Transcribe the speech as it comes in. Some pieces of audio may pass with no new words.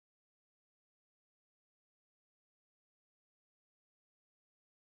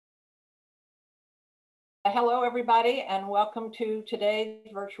Hello, everybody, and welcome to today's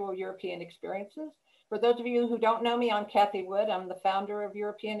virtual European Experiences. For those of you who don't know me, I'm Kathy Wood. I'm the founder of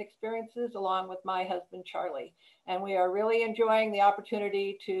European Experiences, along with my husband, Charlie. And we are really enjoying the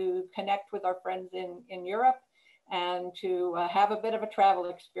opportunity to connect with our friends in Europe and to have a bit of a travel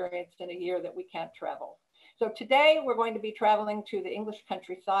experience in a year that we can't travel. So today we're going to be traveling to the English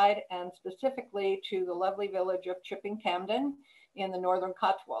countryside and specifically to the lovely village of Chipping Campden in the northern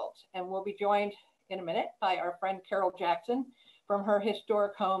Cotswolds. And we'll be joined in a minute by our friend Carol Jackson from her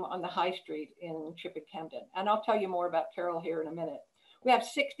historic home on the High Street in Chipping Campden. And I'll tell you more about Carol here in a minute. We have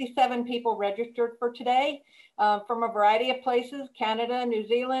 67 people registered for today from a variety of places: Canada, New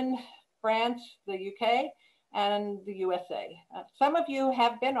Zealand, France, the UK, and the USA. Some of you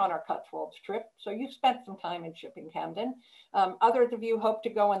have been on our Cotswolds trip, so you've spent some time in Chipping Campden. Others of you hope to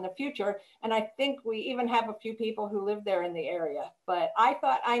go in the future, and I think we even have a few people who live there in the area. But I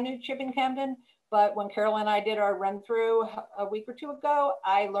thought I knew Chipping Campden, but when Carol and I did our run through a week or two ago,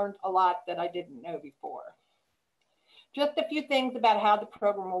 I learned a lot that I didn't know before. Just a few things about how the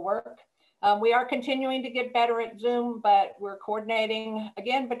program will work. We are continuing to get better at Zoom, but we're coordinating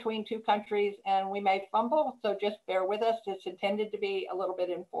again between two countries and we may fumble, so just bear with us. It's intended to be a little bit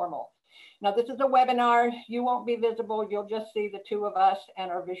informal. Now, this is a webinar. You won't be visible. You'll just see the two of us and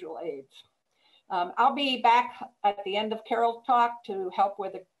our visual aids. I'll be back at the end of Carol's talk to help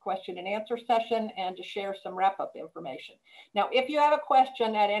with a question and answer session and to share some wrap-up information. Now, if you have a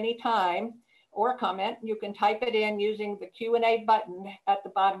question at any time or a comment, you can type it in using the Q&A button at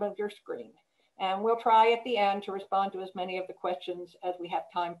the bottom of your screen. And we'll try at the end to respond to as many of the questions as we have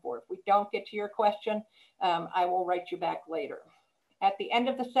time for. If we don't get to your question, I will write you back later. At the end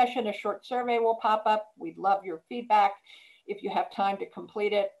of the session, a short survey will pop up. We'd love your feedback. If you have time to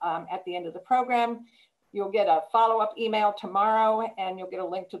complete it at the end of the program, you'll get a follow-up email tomorrow and you'll get a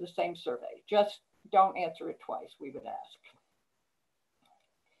link to the same survey. Just don't answer it twice, we would ask.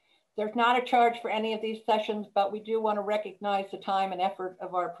 There's not a charge for any of these sessions, but we do want to recognize the time and effort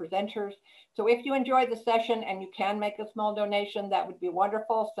of our presenters. So if you enjoy the session and you can make a small donation, that would be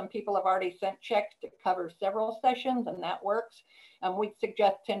wonderful. Some people have already sent checks to cover several sessions and that works. We'd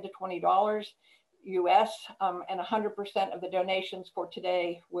suggest $10 to $20. US, and 100% of the donations for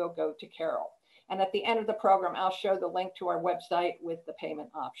today will go to Carol. And at the end of the program, I'll show the link to our website with the payment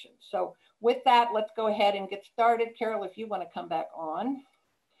options. So with that, let's go ahead and get started. Carol, if you want to come back on.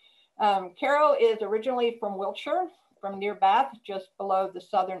 Carol is originally from Wiltshire, from near Bath, just below the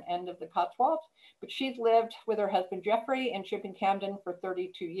southern end of the Cotswolds, but she's lived with her husband Jeffrey in Chipping Campden for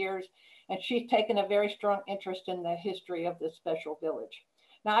 32 years, and she's taken a very strong interest in the history of this special village.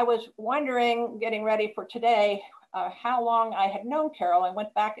 Now, I was wondering, getting ready for today, how long I had known Carol. I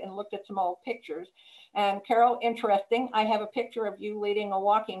went back and looked at some old pictures. And Carol, interesting, I have a picture of you leading a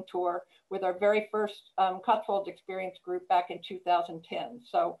walking tour with our very first Cotswolds Experience group back in 2010.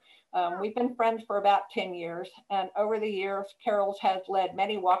 So we've been friends for about 10 years. And over the years, Carol has led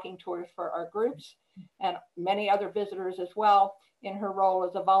many walking tours for our groups and many other visitors as well in her role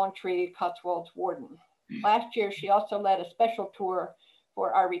as a voluntary Cotswolds Warden. Last year, she also led a special tour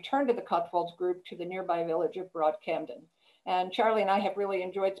for our Return to the Cotswolds group to the nearby village of Broad Camden. And Charlie and I have really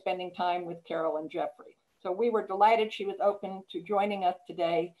enjoyed spending time with Carol and Jeffrey. So we were delighted she was open to joining us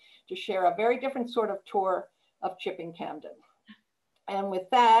today to share a very different sort of tour of Chipping Campden. And with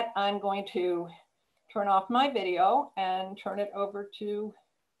that, I'm going to turn off my video and turn it over to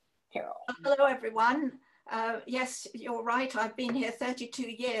Carol. Hello, everyone. Yes, you're right. I've been here 32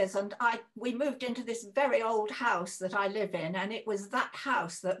 years and we moved into this very old house that I live in, and it was that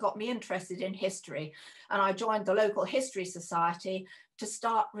house that got me interested in history. And I joined the local history society to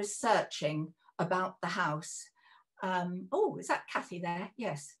start researching about the house. Oh, is that Kathy there?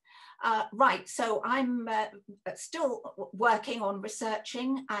 Yes. Right, so I'm still working on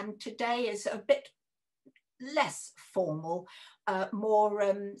researching, and today is a bit less formal,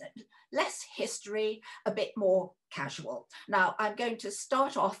 less history, a bit more casual. Now I'm going to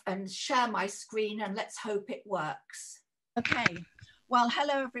start off and share my screen and let's hope it works. Okay, well,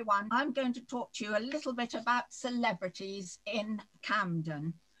 hello everyone. I'm going to talk to you a little bit about celebrities in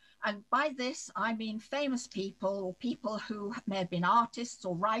Camden. And by this, I mean famous people or people who may have been artists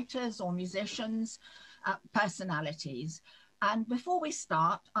or writers or musicians, personalities. And before we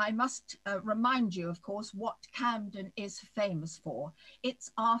start, I must remind you, of course, what Camden is famous for. Its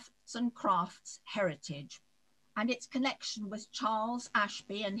arts and crafts heritage and its connection with Charles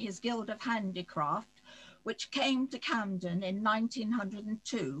Ashby and his Guild of Handicraft, which came to Camden in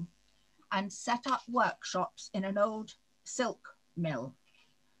 1902 and set up workshops in an old silk mill.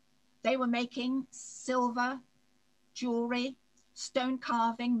 They were making silver, jewelry, stone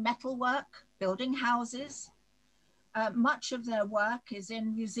carving, metalwork, building houses. Much of their work is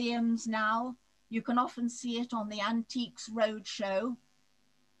in museums now. You can often see it on the Antiques Roadshow.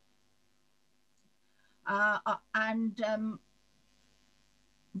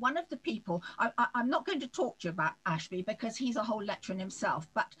 One of the people, I'm not going to talk to you about Ashby because he's a whole lecture in himself,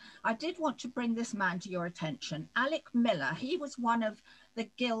 but I did want to bring this man to your attention. Alec Miller, he was one of the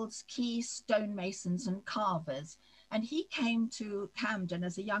Guild's key stonemasons and carvers, and he came to Camden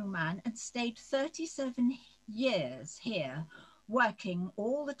as a young man and stayed 37 years here, working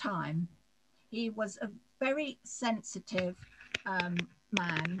all the time. He was a very sensitive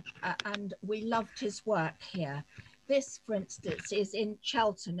man, and we loved his work here. This, for instance, is in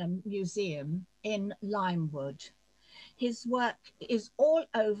Cheltenham Museum in Limewood. His work is all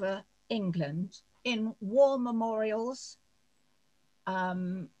over England, in war memorials,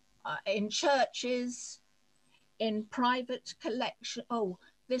 in churches, in private collection. Oh,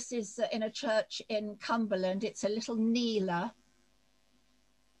 this is in a church in Cumberland. It's a little kneeler.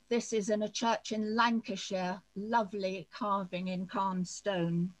 This is in a church in Lancashire, lovely carving in carved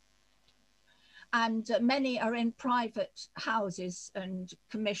stone. And many are in private houses and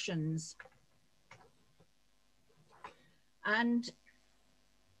commissions. And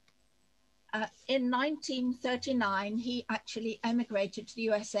in 1939, he actually emigrated to the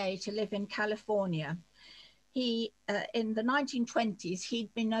USA to live in California. He, in the 1920s,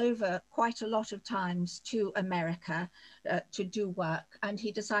 he'd been over quite a lot of times to America to do work, and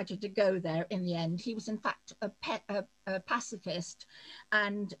he decided to go there in the end. He was, in fact, a pacifist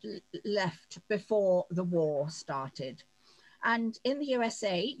and left before the war started. And in the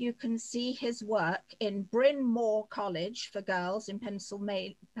USA, you can see his work in Bryn Mawr College for girls in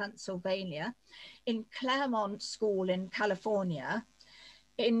Pennsylvania, in Claremont School in California,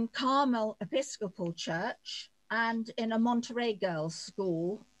 in Carmel Episcopal Church, and in a Monterey Girls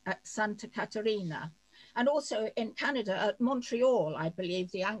School at Santa Catarina. And also in Canada, at Montreal, I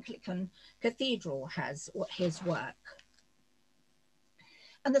believe the Anglican Cathedral has his work.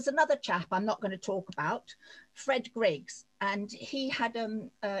 And there's another chap I'm not going to talk about, Fred Griggs, and he had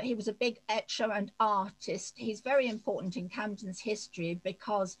he was a big etcher and artist. He's very important in Camden's history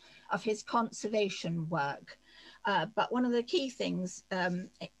because of his conservation work. But one of the key things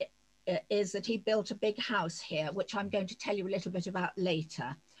is that he built a big house here, which I'm going to tell you a little bit about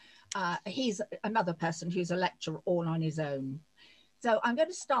later. He's another person who's a lecturer all on his own. So I'm going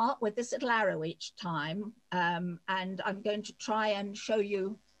to start with this little arrow each time, and I'm going to try and show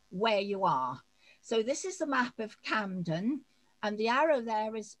you where you are. So this is the map of Camden, and the arrow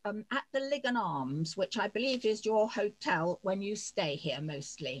there is at the Ligon Arms, which I believe is your hotel when you stay here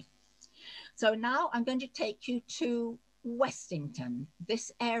mostly. So now I'm going to take you to Westington,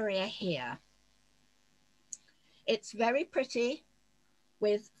 this area here. It's very pretty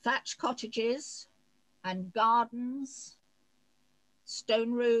with thatched cottages and gardens,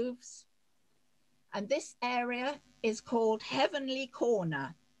 stone roofs. And this area is called Heavenly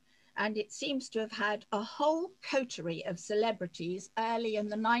Corner. And it seems to have had a whole coterie of celebrities early in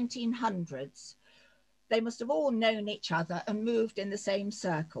the 1900s. They must have all known each other and moved in the same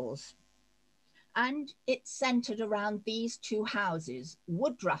circles. And it's centered around these two houses,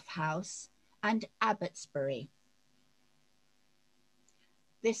 Woodruff House and Abbotsbury.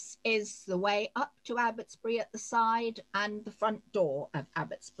 This is the way up to Abbotsbury at the side and the front door of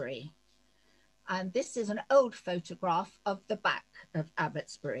Abbotsbury. And this is an old photograph of the back of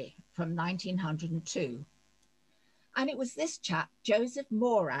Abbotsbury from 1902. And it was this chap, Joseph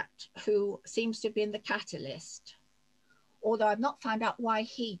Morat, who seems to have been the catalyst, although I've not found out why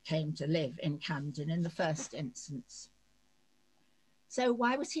he came to live in Camden in the first instance. So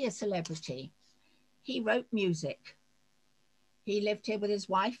why was he a celebrity? He wrote music. He lived here with his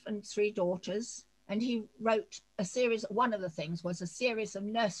wife and 3 daughters, and he wrote a series, one of the things was a series of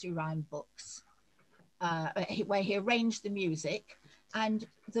nursery rhyme books where he arranged the music, and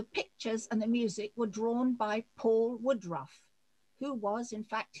the pictures and the music were drawn by Paul Woodruff, who was in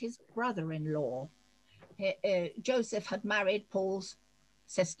fact his brother-in-law. Joseph had married Paul's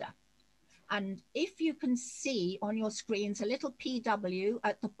sister. And if you can see on your screens a little PW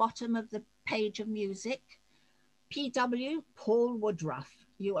at the bottom of the page of music, PW, Paul Woodruff.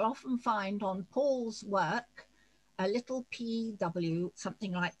 You will often find on Paul's work a little PW,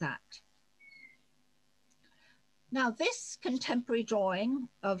 something like that. Now this contemporary drawing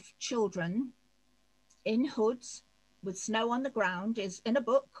of children in hoods with snow on the ground is in a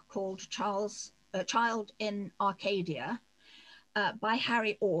book called Child in Arcadia by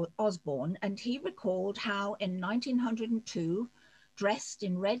Harry Osborne, and he recalled how in 1902, dressed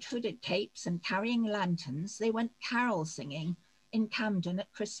in red hooded capes and carrying lanterns, they went carol singing in Camden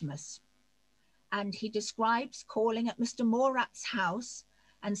at Christmas. and he describes calling at Mr. Morat's house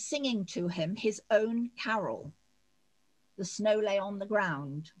and singing to him his own carol, "The Snow Lay on the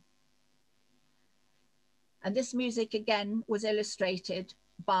Ground." And this music again was illustrated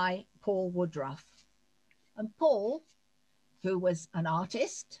by Paul Woodruff. And Paul, who was an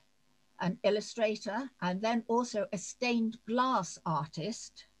artist, an illustrator, and then also a stained glass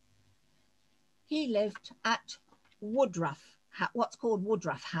artist, he lived at Woodruff, what's called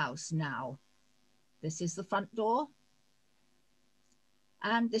Woodruff House now. This is the front door,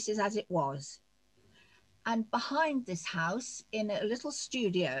 and this is as it was. And behind this house, in a little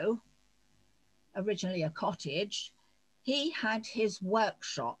studio, originally a cottage, he had his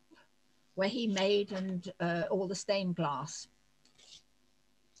workshop where he made all the stained glass.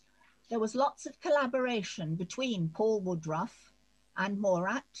 There was lots of collaboration between Paul Woodruff and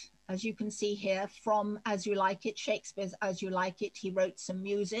Morat, as you can see here from As You Like It, Shakespeare's As You Like It. He wrote some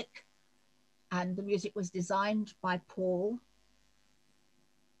music, and the music was designed by Paul.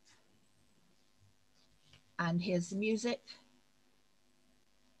 And here's the music.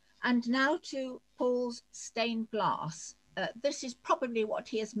 And now to Paul's stained glass. This is probably what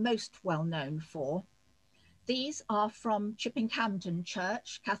he is most well known for. These are from Chipping Campden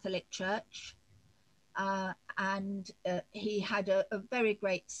Church, Catholic Church. And he had a very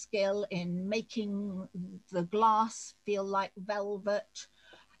great skill in making the glass feel like velvet,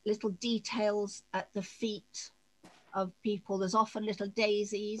 little details at the feet of people. There's often little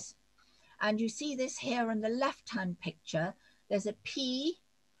daisies. And you see this here in the left-hand picture. There's a pea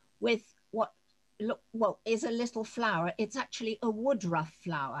with what is a little flower. It's actually a woodruff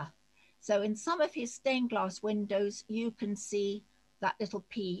flower. So in some of his stained glass windows, you can see that little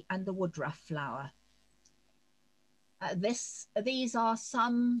pea and the woodruff flower. These are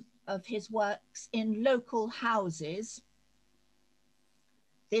some of his works in local houses.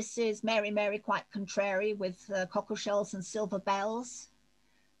 This is Mary, Mary, quite contrary, with cockle shells and silver bells.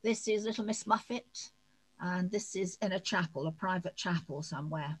 This is Little Miss Muffet, and this is in a chapel, a private chapel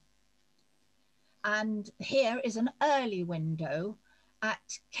somewhere. And here is an early window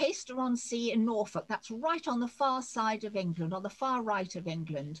at Caister-on-Sea in Norfolk. That's right on the far side of England, on the far right of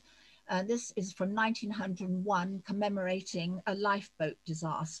England. This is from 1901, commemorating a lifeboat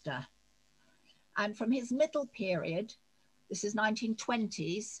disaster. And from his middle period, this is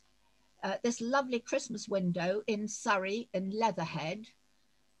 1920s, this lovely Christmas window in Surrey, in Leatherhead.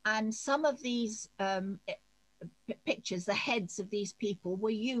 And some of these pictures, the heads of these people, were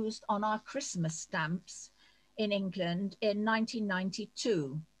used on our Christmas stamps in England in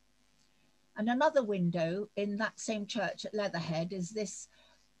 1992. And another window in that same church at Leatherhead is this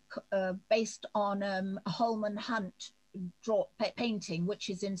based on a Holman Hunt painting, which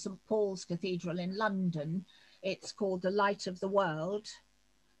is in St. Paul's Cathedral in London. It's called The Light of the World.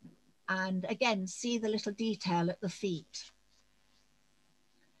 And again, see the little detail at the feet.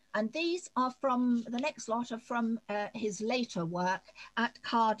 And these are from, the next lot are from his later work at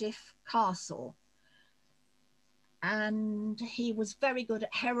Cardiff Castle. And he was very good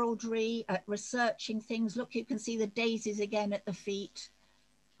at heraldry, at researching things. Look, you can see the daisies again at the feet.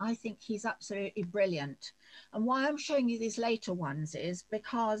 I think he's absolutely brilliant. And why I'm showing you these later ones is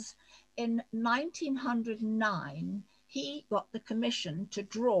because in 1909, he got the commission to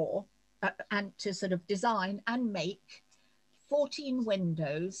draw and to sort of design and make 14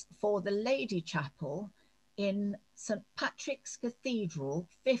 windows for the Lady Chapel in St. Patrick's Cathedral,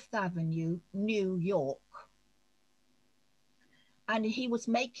 5th Avenue, New York. And he was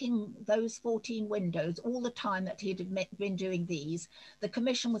making those 14 windows all the time that he had been doing these. The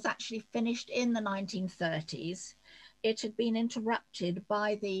commission was actually finished in the 1930s. It had been interrupted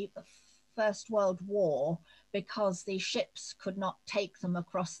by the First World War because the ships could not take them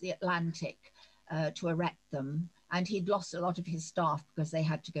across the Atlantic to erect them. And he'd lost a lot of his staff because they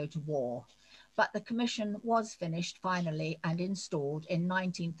had to go to war. But the commission was finished finally and installed in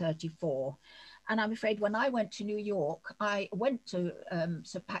 1934. And I'm afraid when I went to New York, I went to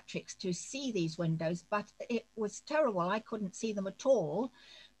St. Patrick's to see these windows, but it was terrible. I couldn't see them at all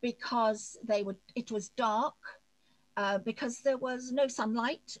because it was dark, because there was no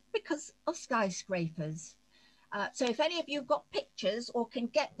sunlight, because of skyscrapers. So if any of you have got pictures or can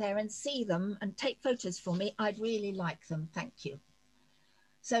get there and see them and take photos for me, I'd really like them. Thank you.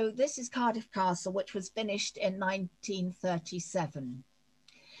 So this is Cardiff Castle, which was finished in 1937.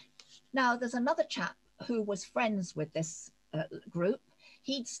 Now, there's another chap who was friends with this group.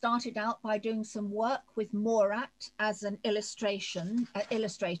 He'd started out by doing some work with Morat as an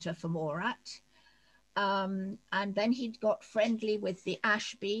illustrator for Morat. And then he'd got friendly with the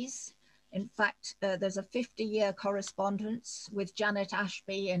Ashbys, In fact, there's a 50-year correspondence with Janet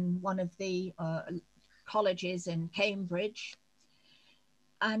Ashby in one of the colleges in Cambridge.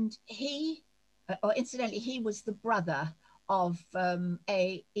 And he, incidentally, he was the brother of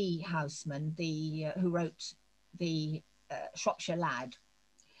A.E. Houseman, who wrote the Shropshire Lad.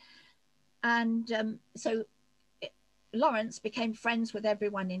 And so Lawrence became friends with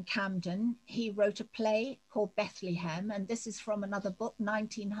everyone in Camden. He wrote a play called Bethlehem, and this is from another book,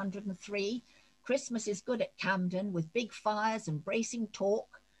 1903. Christmas is good at Camden, with big fires and bracing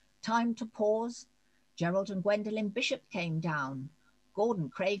talk. Time to pause. Gerald and Gwendolen Bishop came down. Gordon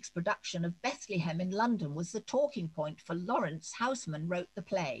Craig's production of Bethlehem in London was the talking point, for Lawrence Houseman wrote the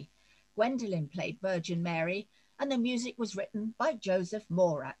play. Gwendolen played Virgin Mary, and the music was written by Joseph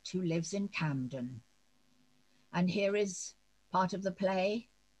Morat, who lives in Camden. And here is part of the play,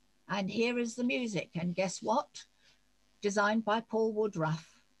 and here is the music. And guess what? Designed by Paul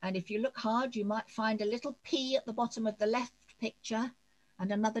Woodruff. And if you look hard, you might find a little P at the bottom of the left picture and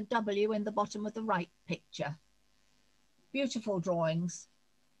another W in the bottom of the right picture. Beautiful drawings,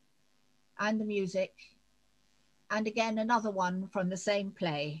 and the music, and again another one from the same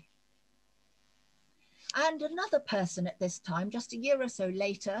play. And another person at this time, just a year or so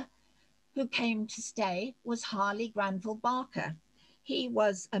later, who came to stay was Harley Granville Barker. He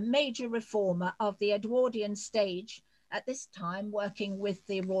was a major reformer of the Edwardian stage at this time, working with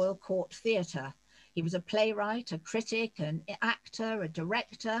the Royal Court Theatre. He was a playwright, a critic, an actor, a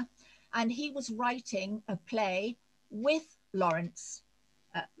director, and he was writing a play with Lawrence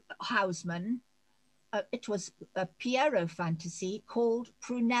Houseman. It was a Pierrot fantasy called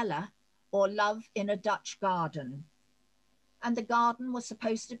Prunella, or Love in a Dutch Garden. And the garden was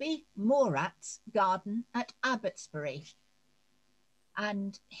supposed to be Morat's garden at Abbotsbury.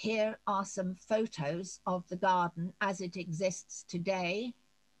 And here are some photos of the garden as it exists today.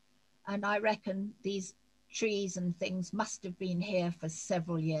 And I reckon these trees and things must have been here for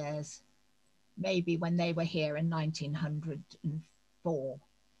several years, maybe when they were here in 1904.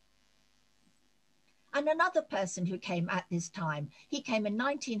 And another person who came at this time, he came in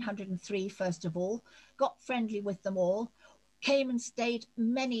 1903, first of all, got friendly with them all, came and stayed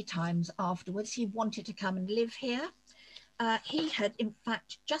many times afterwards. He wanted to come and live here. He had, in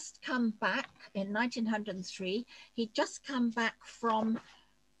fact, just come back in 1903. He'd just come back from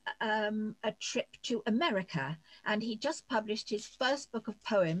a trip to America, and he just published his first book of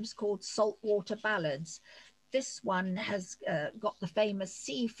poems called Saltwater Ballads. This one has got the famous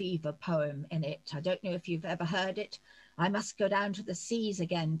sea fever poem in it. I don't know if you've ever heard it. I must go down to the seas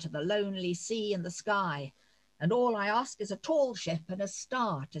again, to the lonely sea and the sky. And all I ask is a tall ship and a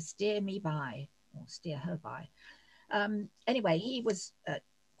star to steer me by, or steer her by. Anyway, he was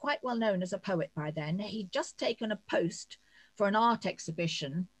quite well known as a poet by then. He'd just taken a post for an art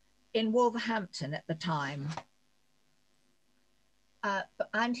exhibition in Wolverhampton at the time.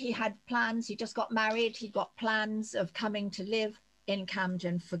 And he had plans, he just got married, he got plans of coming to live in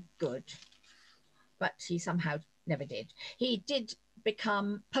Camden for good, but he somehow never did. He did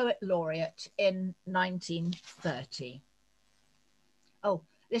become poet laureate in 1930. Oh,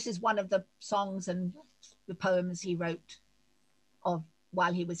 this is one of the songs and the poems he wrote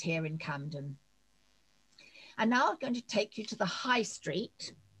while he was here in Camden. And now I'm going to take you to the High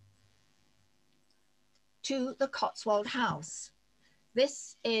Street, to the Cotswold House.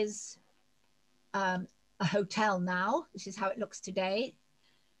 This is a hotel now. This is how it looks today.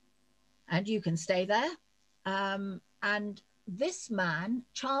 And you can stay there. And this man,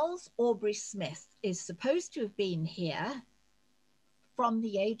 Charles Aubrey Smith, is supposed to have been here from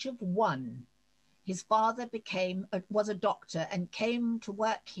the age of 1. His father was a doctor and came to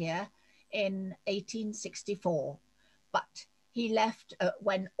work here in 1864, but he left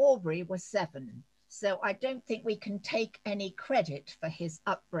when Aubrey was 7. So I don't think we can take any credit for his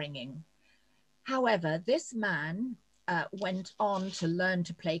upbringing. However, this man went on to learn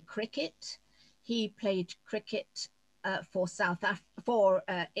to play cricket. He played cricket for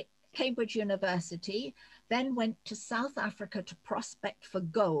Cambridge University, then went to South Africa to prospect for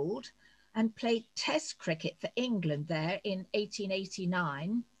gold and played Test cricket for England there in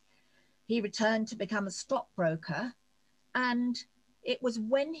 1889. He returned to become a stockbroker, and it was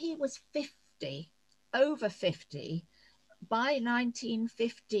when he was 50, over 50, by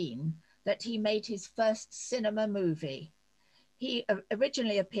 1915, that he made his first cinema movie. He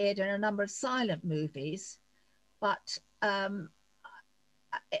originally appeared in a number of silent movies, but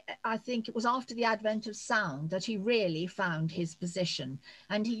I think it was after the advent of sound that he really found his position.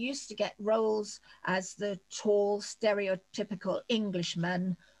 And he used to get roles as the tall, stereotypical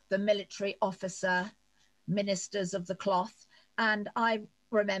Englishman, the military officer, ministers of the cloth. And I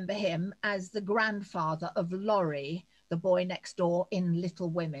remember him as the grandfather of Laurie, the boy next door in Little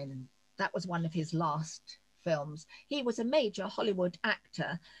Women. That was one of his last films. He was a major Hollywood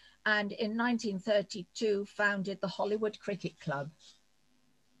actor, and in 1932 founded the Hollywood Cricket Club.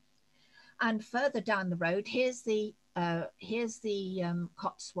 And further down the road, here's the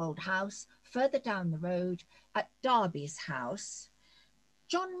Cotswold House. Further down the road at Darby's house,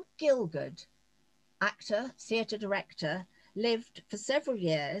 John Gielgud, actor, theatre director, lived for several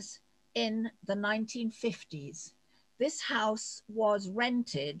years in the 1950s. This house was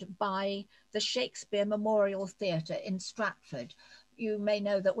rented by the Shakespeare Memorial Theatre in Stratford. You may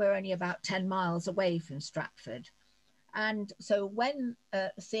know that we're only about 10 miles away from Stratford. And so when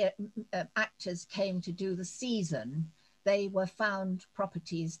actors came to do the season, they were found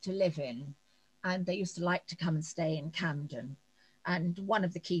properties to live in, and they used to like to come and stay in Camden. And one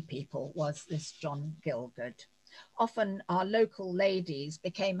of the key people was this John Gielgud. Often our local ladies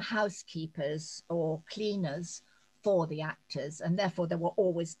became housekeepers or cleaners for the actors, and therefore there were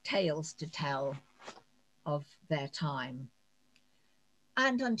always tales to tell of their time.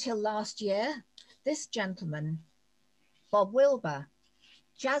 And until last year, this gentleman, Bob Wilbur,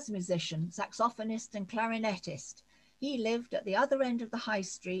 jazz musician, saxophonist and clarinetist, he lived at the other end of the high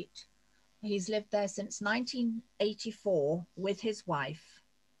street. He's lived there since 1984 with his wife.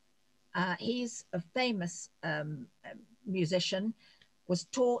 He's a famous musician, was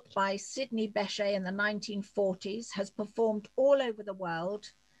taught by Sidney Bechet in the 1940s, has performed all over the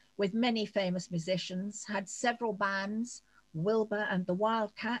world with many famous musicians, had several bands, Wilbur and the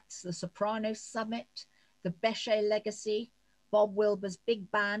Wildcats, the Soprano Summit, the Bechet Legacy, Bob Wilbur's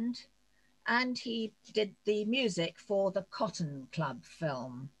Big Band, and he did the music for the Cotton Club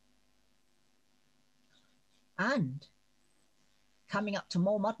film. And coming up to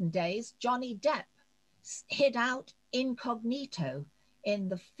more modern days, Johnny Depp hid out incognito in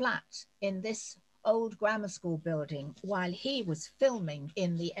the flat in this old grammar school building while he was filming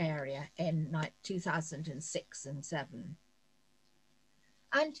in the area in 2006 and 7.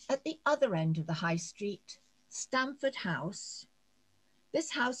 And at the other end of the high street, Stamford House. This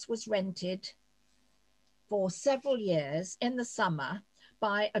house was rented for several years in the summer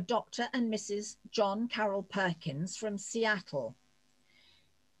by a Dr. and Mrs. John Carroll Perkins from Seattle.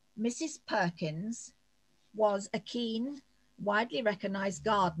 Mrs. Perkins was a keen, widely recognised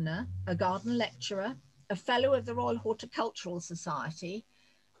gardener, a garden lecturer, a fellow of the Royal Horticultural Society,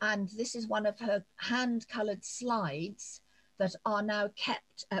 and this is one of her hand-coloured slides that are now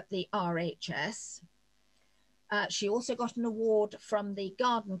kept at the RHS. She also got an award from the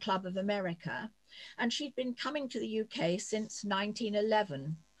Garden Club of America, and she'd been coming to the UK since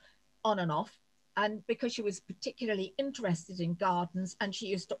 1911, on and off, and because she was particularly interested in gardens, and she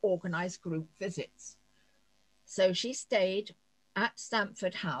used to organise group visits. So she stayed at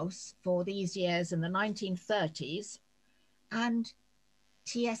Stamford House for these years in the 1930s, and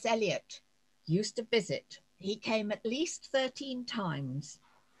T.S. Eliot used to visit. He came at least 13 times,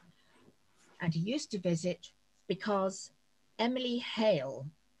 and he used to visit because Emily Hale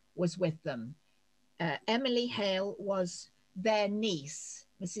was with them. Emily Hale was their niece,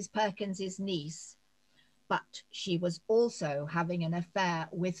 Mrs. Perkins's niece, but she was also having an affair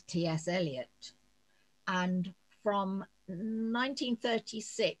with T.S. Eliot. And from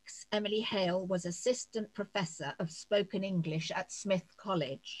 1936, Emily Hale was assistant professor of spoken English at Smith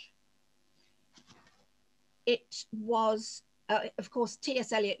College. It was, of course,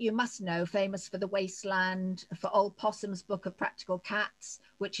 T.S. Eliot, you must know, famous for The Wasteland, for Old Possum's Book of Practical Cats,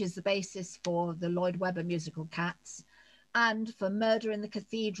 which is the basis for the Lloyd Webber musical Cats, and for Murder in the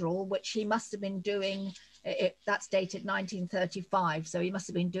Cathedral, which he must have been doing, that's dated 1935, so he must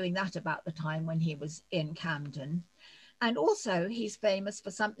have been doing that about the time when he was in Camden. And also he's famous for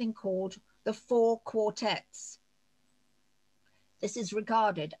something called the Four Quartets. This is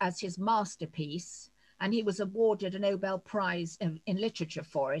regarded as his masterpiece, and he was awarded a Nobel Prize in Literature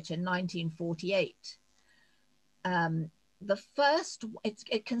for it in 1948. The first,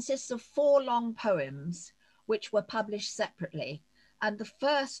 it consists of 4 long poems which were published separately, and the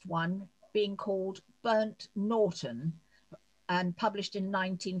first one being called Burnt Norton and published in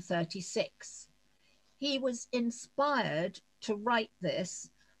 1936. He was inspired to write this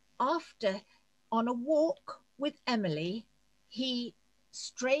after, on a walk with Emily, he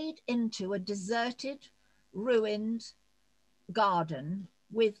strayed into a deserted, ruined garden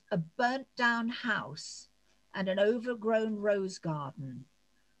with a burnt down house and an overgrown rose garden.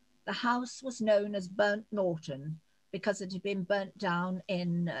 The house was known as Burnt Norton because it had been burnt down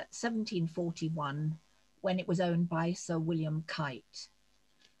in 1741 when it was owned by Sir William Kite.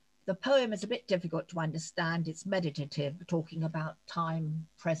 The poem is a bit difficult to understand. It's meditative, talking about time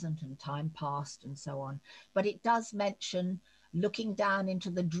present and time past and so on. But it does mention looking down into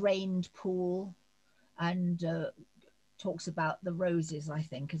the drained pool, and talks about the roses, I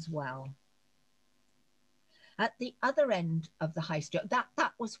think, as well. At the other end of the high street,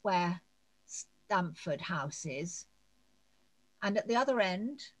 that was where Stamford House is. And at the other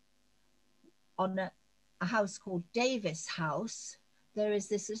end, on a house called Davis House, there is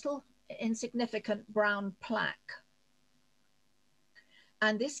this little insignificant brown plaque.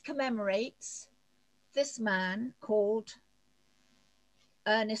 And this commemorates this man called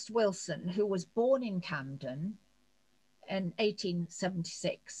Ernest Wilson, who was born in Camden in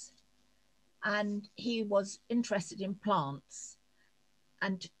 1876. And he was interested in plants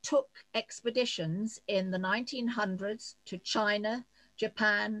and took expeditions in the 1900s to China,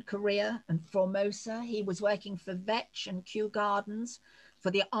 Japan, Korea, and Formosa. He was working for Vetch and Kew Gardens, for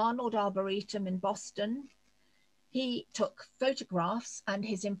the Arnold Arboretum in Boston. He took photographs, and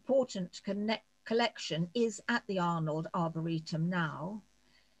his important collection is at the Arnold Arboretum now.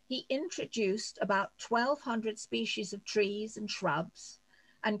 He introduced about 1,200 species of trees and shrubs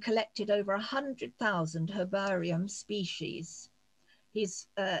and collected over 100,000 herbarium species.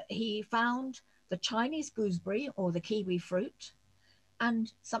 He found the Chinese gooseberry, or the kiwi fruit,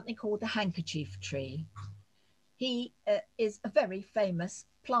 and something called the handkerchief tree. He is a very famous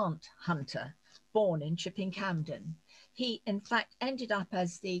plant hunter, born in Chipping Campden. He, in fact, ended up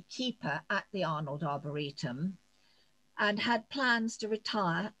as the keeper at the Arnold Arboretum and had plans to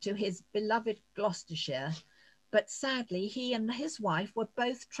retire to his beloved Gloucestershire. But sadly, he and his wife were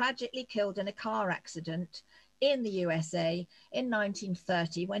both tragically killed in a car accident in the USA in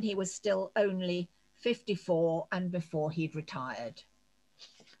 1930, when he was still only 54 and before he'd retired.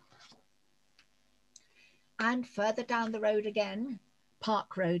 And further down the road again,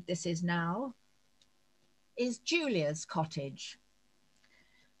 Park Road this is now, is Julia's cottage.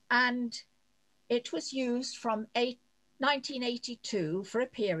 And it was used from 1982 for a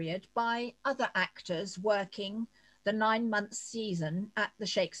period by other actors working the 9-month season at the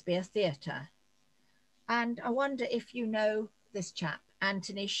Shakespeare Theatre. And I wonder if you know this chap,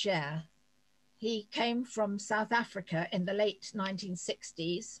 Anthony Sher. He came from South Africa in the late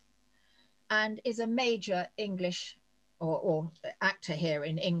 1960s and is a major English or actor here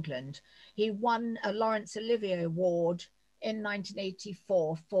in England. He won a Laurence Olivier Award in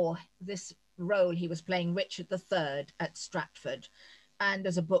 1984 for this role. He was playing Richard III at Stratford. And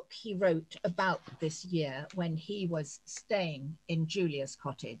there's a book he wrote about this year when he was staying in Julia's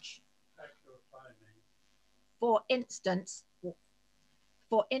cottage. For instance,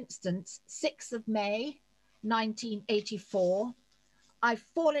 6th of May, 1984, I've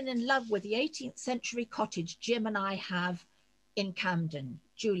fallen in love with the 18th century cottage Jim and I have in Camden,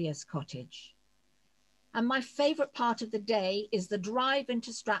 Julia's cottage. And my favourite part of the day is the drive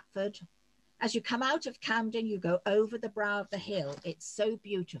into Stratford. As you come out of Camden, you go over the brow of the hill. It's so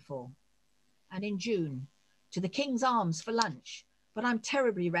beautiful. And in June, to the King's Arms for lunch. But I'm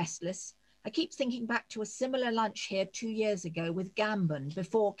terribly restless. I keep thinking back to a similar lunch here 2 years ago with Gambon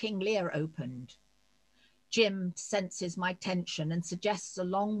before King Lear opened. Jim senses my tension and suggests a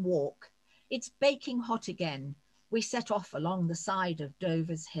long walk. It's baking hot again. We set off along the side of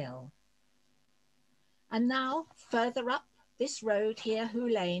Dover's Hill. And now, further up this road here, Hoo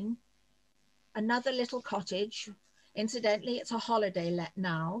Lane, another little cottage. Incidentally, it's a holiday let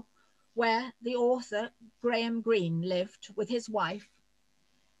now, where the author Graham Greene lived with his wife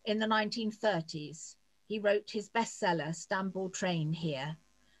in the 1930s. He wrote his bestseller, Stamboul Train, here,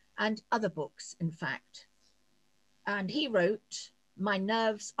 and other books, in fact. And he wrote, My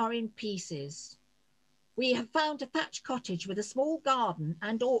Nerves Are in Pieces. We have found a thatched cottage with a small garden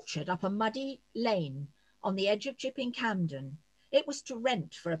and orchard up a muddy lane on the edge of Chipping Campden. It was to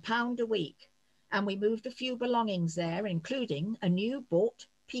rent for £1 a week, and we moved a few belongings there, including a new bought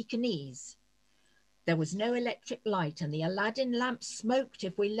Pekingese. There was no electric light, and the Aladdin lamps smoked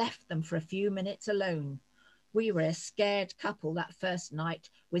if we left them for a few minutes alone. We were a scared couple that first night,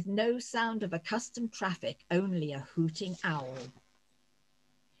 with no sound of accustomed traffic, only a hooting owl.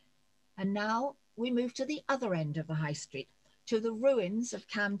 And now we move to the other end of the high street, to the ruins of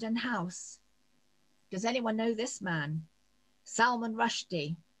Camden House. Does anyone know this man? Salman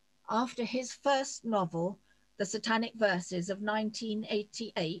Rushdie. After his first novel, The Satanic Verses of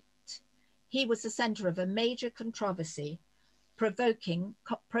 1988, he was the centre of a major controversy, provoking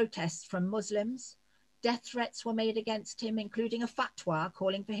protests from Muslims. Death threats were made against him, including a fatwa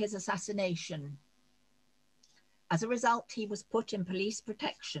calling for his assassination. As a result, he was put in police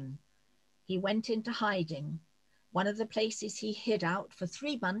protection. He went into hiding. One of the places he hid out for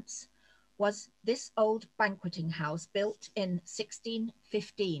 3 months was this old banqueting house built in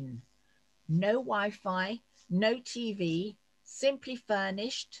 1615. No Wi-Fi, no TV, simply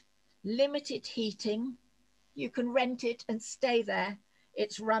furnished, limited heating. You can rent it and stay there.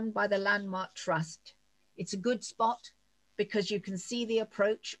 It's run by the Landmark Trust. It's a good spot because you can see the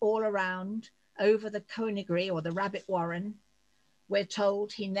approach all around over the Conigry or the Rabbit Warren. We're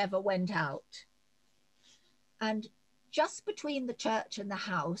told he never went out. And just between the church and the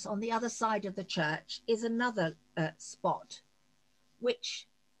house, on the other side of the church, is another spot, which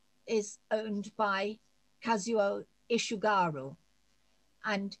is owned by Kazuo Ishigaru.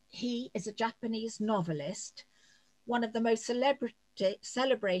 And he is a Japanese novelist, one of the most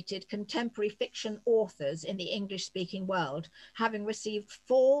celebrated contemporary fiction authors in the English-speaking world, having received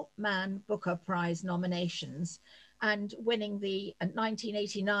 4 Man Booker Prize nominations and winning the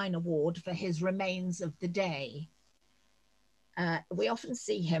 1989 award for his Remains of the Day. We often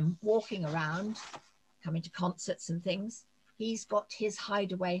see him walking around, coming to concerts and things. He's got his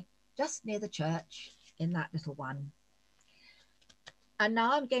hideaway just near the church in that little one. And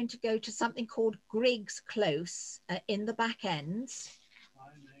now I'm going to go to something called Griggs Close in the back ends.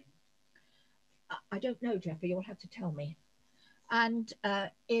 I don't know, Jeffrey, you'll have to tell me. And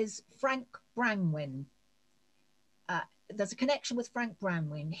is Frank Brangwyn. There's a connection with Frank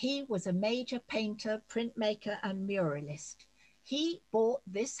Brangwyn. He was a major painter, printmaker, and muralist. He bought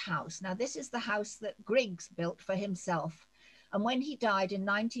this house. Now, this is the house that Griggs built for himself. And when he died in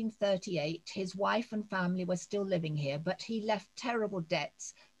 1938, his wife and family were still living here, but he left terrible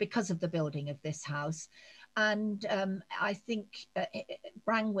debts because of the building of this house. And I think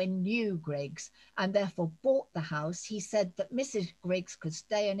Brangwyn knew Griggs and therefore bought the house. He said that Mrs. Griggs could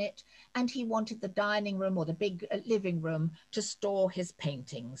stay in it, and he wanted the dining room or the big living room to store his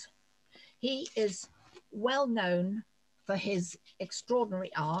paintings. He is well known for his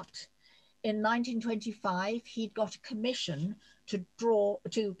extraordinary art. In 1925, he'd got a commission to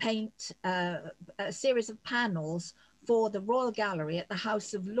paint a series of panels for the Royal Gallery at the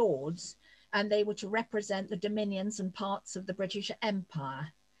House of Lords, and they were to represent the dominions and parts of the British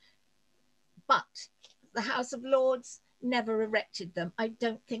Empire. But the House of Lords never erected them. I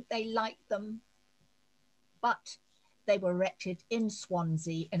don't think they liked them, but they were erected in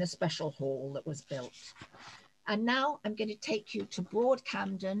Swansea in a special hall that was built. And now I'm going to take you to Broad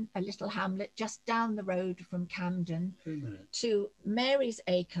Camden, a little hamlet just down the road from Camden, to Mary's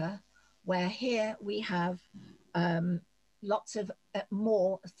Acre, where here we have lots of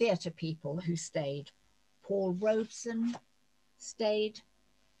more theatre people who stayed. Paul Robeson stayed.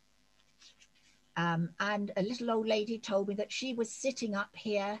 And a little old lady told me that she was sitting up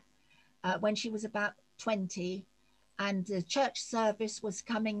here when she was about 20, and the church service was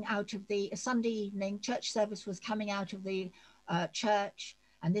coming out of the Sunday evening, church service was coming out of the church,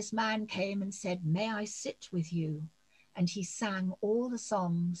 and this man came and said, "May I sit with you?" And he sang all the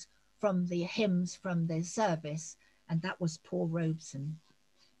songs from the hymns from the service, and that was Paul Robeson.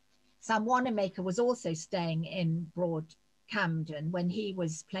 Sam Wanamaker was also staying in Broad Camden when he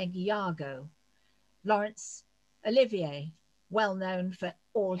was playing Iago. Laurence Olivier, well known for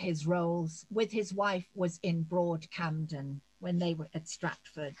all his roles, with his wife, was in Broad Camden when they were at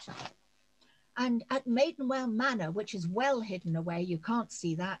Stratford. And at Maidenwell Manor, which is well hidden away, you can't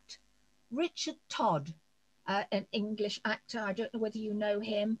see that, Richard Todd, an English actor, I don't know whether you know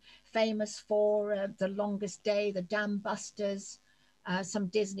him, famous for The Longest Day, The Dam Busters, some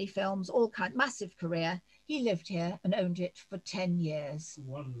Disney films, all kind, massive career. He lived here and owned it for 10 years.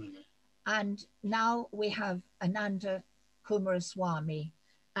 1 minute. And now we have Ananda Kumaraswamy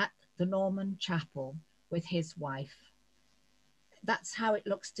at the Norman Chapel with his wife. That's how it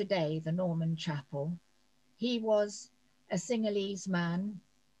looks today, the Norman Chapel. He was a Sinhalese man,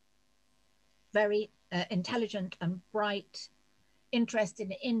 very intelligent and bright,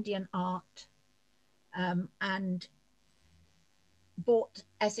 interested in Indian art, and bought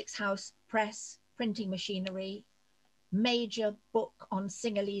Essex House Press, printing machinery, major book on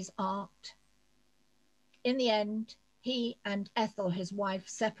Sinhalese art. In the end, he and Ethel, his wife,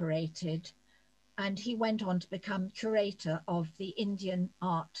 separated, and he went on to become curator of the Indian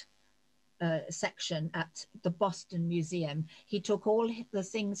art section at the Boston Museum. He took all the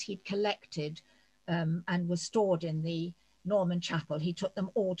things he'd collected and was stored in the Norman Chapel. He took them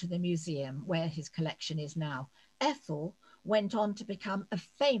all to the museum where his collection is now. Ethel went on to become a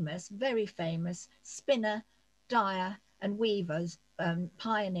famous, very famous spinner, dyer and weavers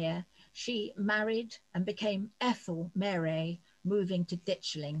pioneer. She married and became Ethel Mary, moving to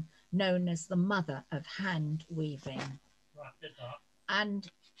Ditchling, known as the mother of hand weaving. And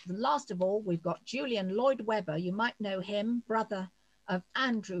last of all, we've got Julian Lloyd Webber. You might know him, brother of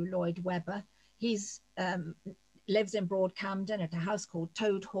Andrew Lloyd Webber. He's lives in Broad Camden at a house called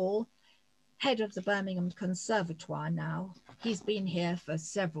Toad Hall, head of the Birmingham Conservatoire now. He's been here for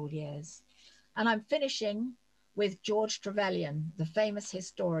several years. And I'm finishing with George Trevelyan, the famous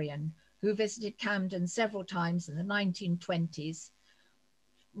historian who visited Camden several times in the 1920s,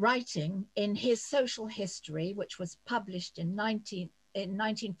 writing in his social history, which was published in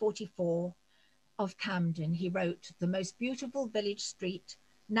 1944 of Camden. He wrote, "The most beautiful village street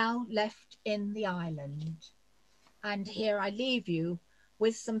now left in the island." And here I leave you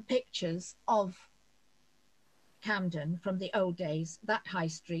with some pictures of Camden from the old days, that high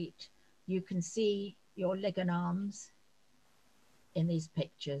street. You can see your Ligon Arms in these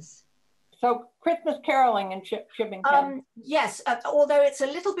pictures. So Christmas caroling in Chipping Campden. Yes, although it's a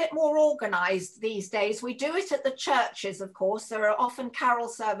little bit more organised these days. We do it at the churches, of course. There are often carol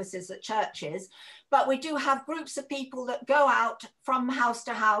services at churches, but we do have groups of people that go out from house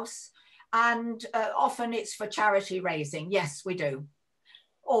to house, and often it's for charity raising. Yes, we do.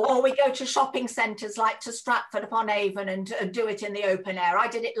 Or we go to shopping centres like to Stratford upon Avon and do it in the open air. I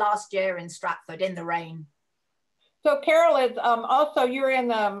did it last year in Stratford in the rain. So Carol, is also you're in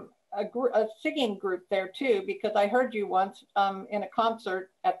a singing group there too, because I heard you once in a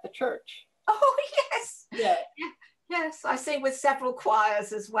concert at the church. Oh yes, yeah, yes. I sing with several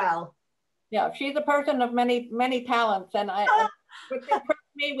choirs as well. Yeah, she's a person of many talents, and what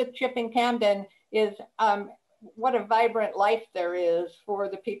impressed me with Chipping Campden is what a vibrant life there is for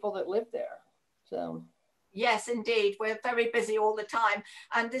the people that live there. So yes, indeed, we're very busy all the time,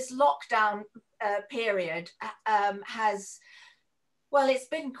 and this lockdown period has, well, it's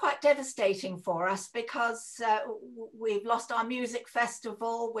been quite devastating for us because we've lost our music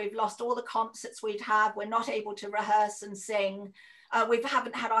festival, we've lost all the concerts we'd have, we're not able to rehearse and sing, we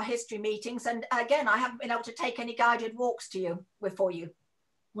haven't had our history meetings, and again, I haven't been able to take any guided walks for you.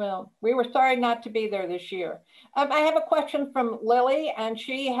 Well, we were sorry not to be there this year. I have a question from Lily, and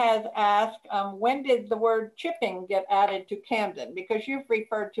she has asked, when did the word chipping get added to Camden? Because you've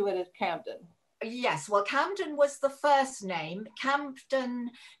referred to it as Camden. Yes, well, Camden was the first name.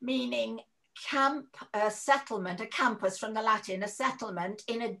 Campden meaning camp, a settlement, a campus from the Latin, a settlement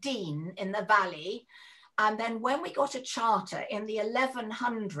in a dean in the valley. And then when we got a charter in the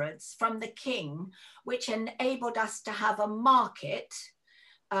 1100s from the king, which enabled us to have a market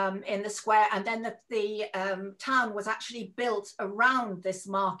in the square, and then the town was actually built around this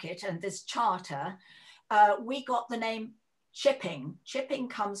market and this charter, we got the name Chipping. Chipping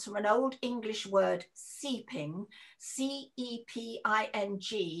comes from an old English word, seeping, C-E-P-I-N-G,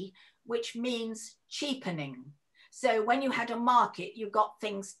 which means cheapening. So when you had a market, you got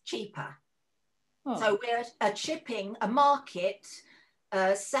things cheaper. Oh. So we're a chipping, a market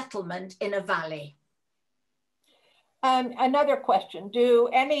settlement in a valley. Another question,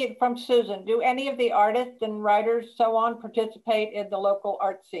 from Susan, do any of the artists and writers so on participate in the local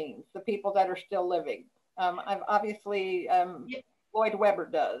art scenes, the people that are still living? Obviously, yep. Lloyd Webber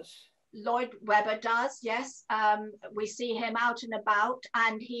does. Lloyd Webber does, yes. We see him out and about,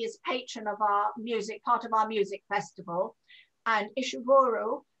 and he is patron of our music, part of our music festival. And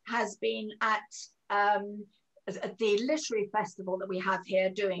Ishiguro has been at the literary festival that we have here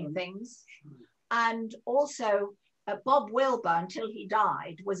doing things. And also Bob Wilbur, until he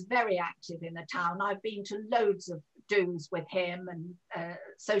died, was very active in the town. I've been to loads of do's with him and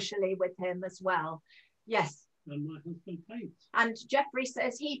socially with him as well. Yes. And my husband paints. And Jeffrey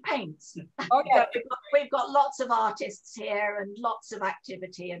says he paints. Oh, yeah. We've got lots of artists here and lots of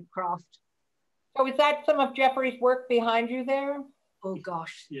activity and craft. So is that some of Jeffrey's work behind you there? Oh,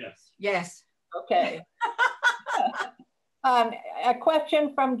 gosh. Yes. Yes. Okay. A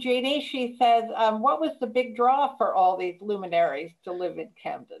question from Jeannie. She says, what was the big draw for all these luminaries to live in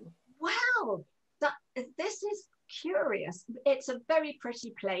Camden? Wow, this is curious. It's a very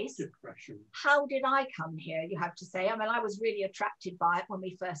pretty place. Depression. How did I come here, you have to say? I mean, I was really attracted by it when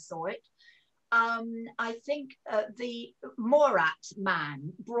we first saw it. I think the Morat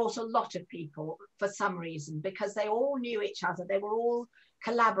man brought a lot of people for some reason, because they all knew each other. They were all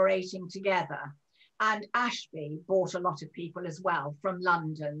collaborating together. And Ashby brought a lot of people as well from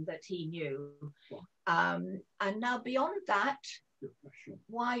London that he knew. And now beyond that, Depression.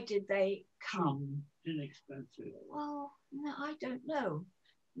 Why did they come? Inexpensive. Well, no, I don't know.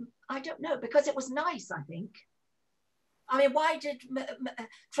 I don't know, because it was nice, I think. I mean, why did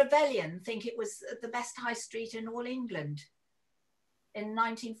Trevelyan think it was the best high street in all England in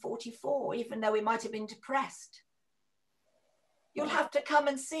 1944, even though he might have been depressed? You'll have to come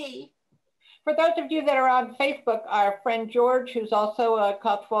and see. For those of you that are on Facebook, our friend George, who's also a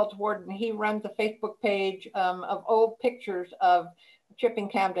Cotswolds Warden, he runs a Facebook page of old pictures of Chipping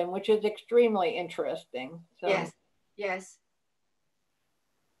Campden, which is extremely interesting. So, yes, yes.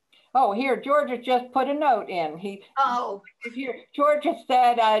 Oh, here, George has just put a note in. Oh, here, George has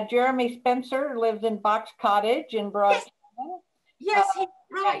said Jeremy Spencer lives in Box Cottage in Broad. Yes, he's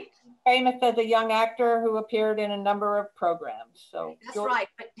right. Famous as a young actor who appeared in a number of programs. So that's George, right,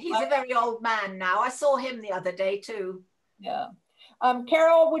 but he's a very old man now. I saw him the other day too. Yeah.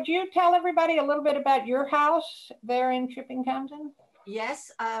 Carol, would you tell everybody a little bit about your house there in Chipping Campden?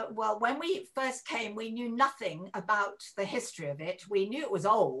 Yes, well, when we first came, we knew nothing about the history of it. We knew it was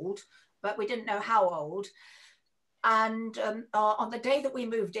old, but we didn't know how old. And on the day that we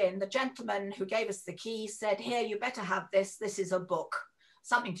moved in, the gentleman who gave us the key said, here, you better have this. This is a book,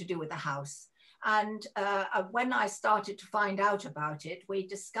 something to do with the house. And when I started to find out about it, we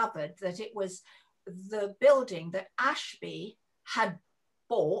discovered that it was the building that Ashby had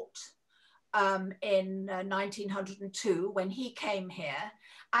bought in 1902 when he came here.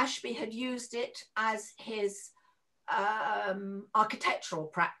 Ashby had used it as his architectural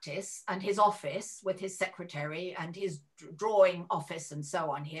practice and his office with his secretary and his drawing office and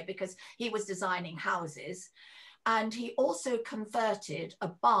so on here, because he was designing houses. And he also converted a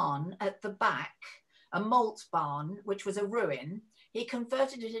barn at the back, a malt barn, which was a ruin. He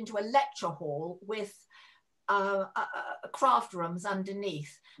converted it into a lecture hall with craft rooms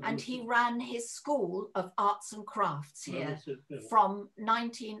underneath, and he ran his school of arts and crafts here from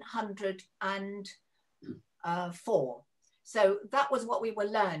 1904. So that was what we were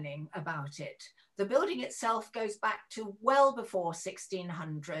learning about it. The building itself goes back to well before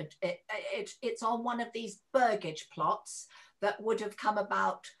 1600. It's on one of these burgage plots that would have come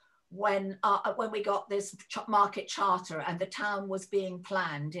about when we got this market charter and the town was being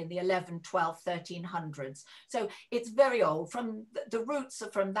planned in the 11, 12, 1300s. So it's very old. From the roots are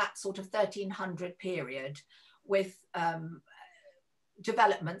from that sort of 1300 period, with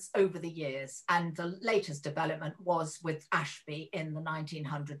developments over the years. And the latest development was with Ashby in the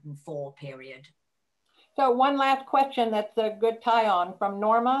 1904 period. So one last question that's a good tie on from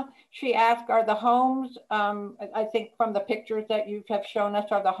Norma. She asked, are the homes, I think from the pictures that you have shown us,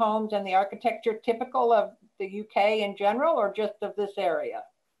 are the homes and the architecture typical of the UK in general, or just of this area?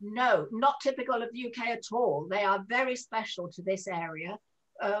 No, not typical of the UK at all. They are very special to this area.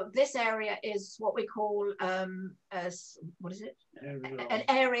 This area is what we call, what is it? An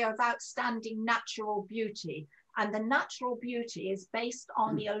area of outstanding natural beauty. And the natural beauty is based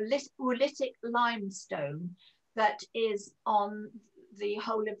on the oolitic limestone that is on the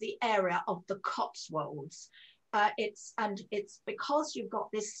whole of the area of the Cotswolds. It's because you've got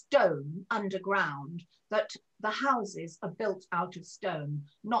this stone underground that the houses are built out of stone,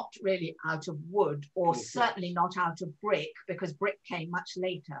 not really out of wood, or certainly not out of brick, because brick came much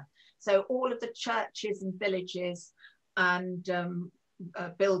later. So all of the churches and villages and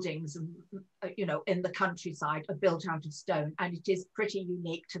buildings, you know, in the countryside are built out of stone, and it is pretty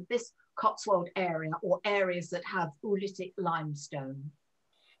unique to this Cotswold area, or areas that have oolitic limestone.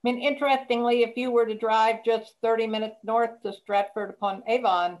 I mean, interestingly, if you were to drive just 30 minutes north to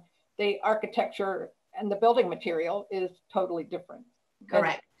Stratford-upon-Avon, the architecture and the building material is totally different.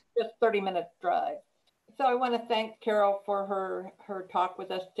 Correct. Just 30-minute drive. So I want to thank Carol for her talk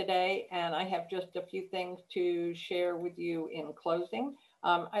with us today, and I have just a few things to share with you in closing.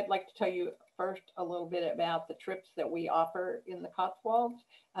 I'd like to tell you first a little bit about the trips that we offer in the Cotswolds.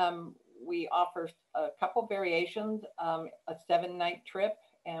 We offer a couple variations, a 7-night trip,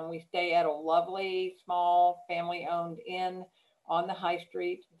 and we stay at a lovely small family-owned inn on the high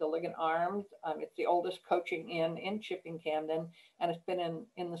street, the Ligon Arms. It's the oldest coaching inn in Chipping Campden, and it's been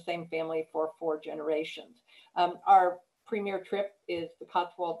in the same family for 4 generations. Our premier trip is the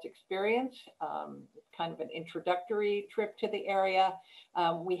Cotswolds Experience, kind of an introductory trip to the area.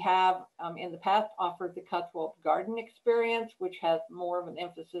 We have in the past offered the Cotswold Garden Experience, which has more of an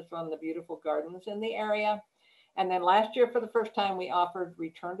emphasis on the beautiful gardens in the area. And then last year, for the first time, we offered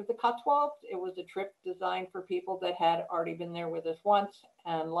Return to the Cotswolds. It was a trip designed for people that had already been there with us once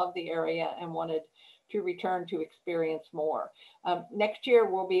and loved the area and wanted to return to experience more. Next year,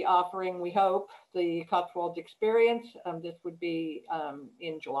 we'll be offering, we hope, the Cotswolds Experience. This would be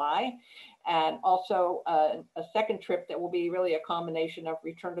in July. And also a second trip that will be really a combination of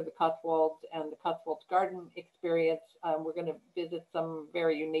Return to the Cotswolds and the Cotswolds Garden Experience. We're going to visit some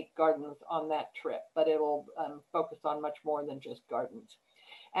very unique gardens on that trip, but it'll focus on much more than just gardens.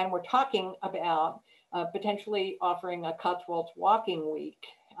 And we're talking about potentially offering a Cotswolds Walking Week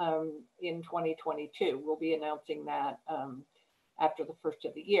in 2022. We'll be announcing that after the first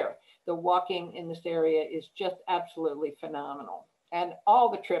of the year. The walking in this area is just absolutely phenomenal. And all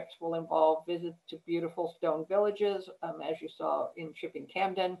the trips will involve visits to beautiful stone villages, as you saw in Chipping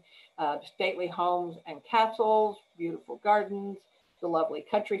Campden, stately homes and castles, beautiful gardens, the lovely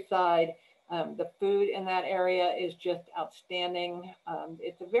countryside. The food in that area is just outstanding.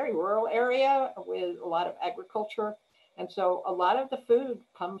 It's a very rural area with a lot of agriculture. And so a lot of the food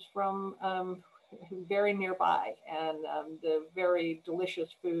comes from very nearby, and the very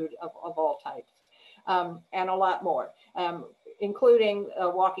delicious food of all types, and a lot more. Including a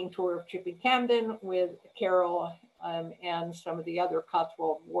walking tour of Chipping Campden with Carol and some of the other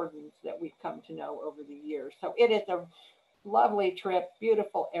Cotswold wardens that we've come to know over the years. So it is a lovely trip,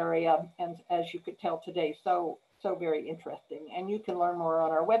 beautiful area, and as you could tell today, so very interesting. And you can learn more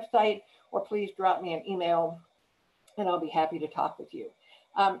on our website, or please drop me an email and I'll be happy to talk with you.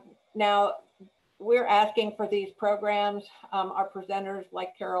 Now, we're asking for these programs. Our presenters,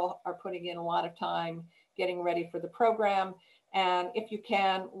 like Carol, are putting in a lot of time getting ready for the program. And if you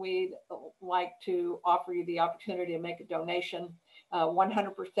can, we'd like to offer you the opportunity to make a donation.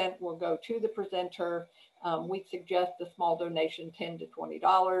 100% will go to the presenter. We suggest a small donation, $10 to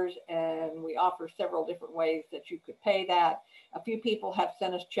 $20, and we offer several different ways that you could pay that. A few people have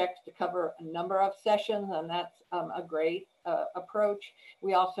sent us checks to cover a number of sessions, and that's a great approach.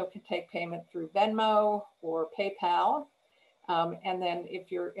 We also can take payment through Venmo or PayPal. And then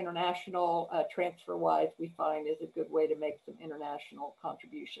if you're international, TransferWise, we find is a good way to make some international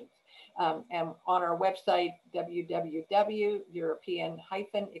contributions. And on our website,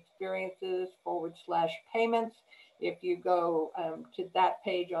 www.european-experiences/payments, if you go to that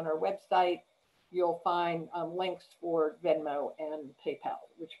page on our website, you'll find links for Venmo and PayPal,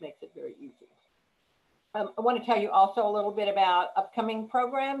 which makes it very easy. I want to tell you also a little bit about upcoming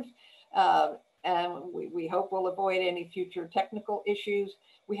programs. And we hope we'll avoid any future technical issues.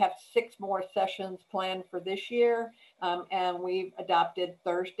 We have 6 more sessions planned for this year, and we've adopted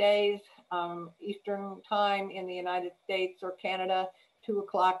Thursdays, Eastern time in the United States or Canada,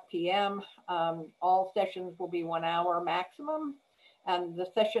 2:00 p.m. All sessions will be 1 hour maximum. And the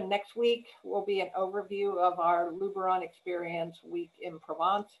session next week will be an overview of our Luberon Experience Week in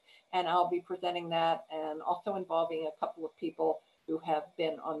Provence, and I'll be presenting that and also involving a couple of people who have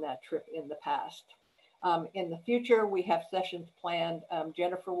been on that trip in the past. In the future, we have sessions planned.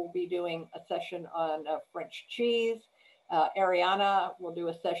 Jennifer will be doing a session on French cheese. Ariana will do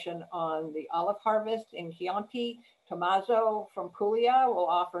a session on the olive harvest in Chianti. Tommaso from Puglia will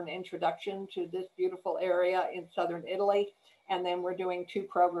offer an introduction to this beautiful area in southern Italy. And then we're doing 2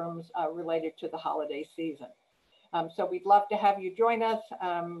 programs related to the holiday season. So we'd love to have you join us.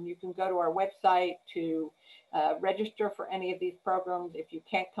 You can go to our website to register for any of these programs. If you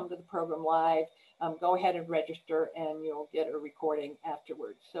can't come to the program live, go ahead and register and you'll get a recording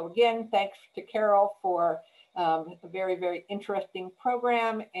afterwards. So again, thanks to Carol for a very, very interesting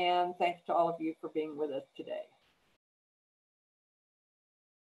program, and thanks to all of you for being with us today.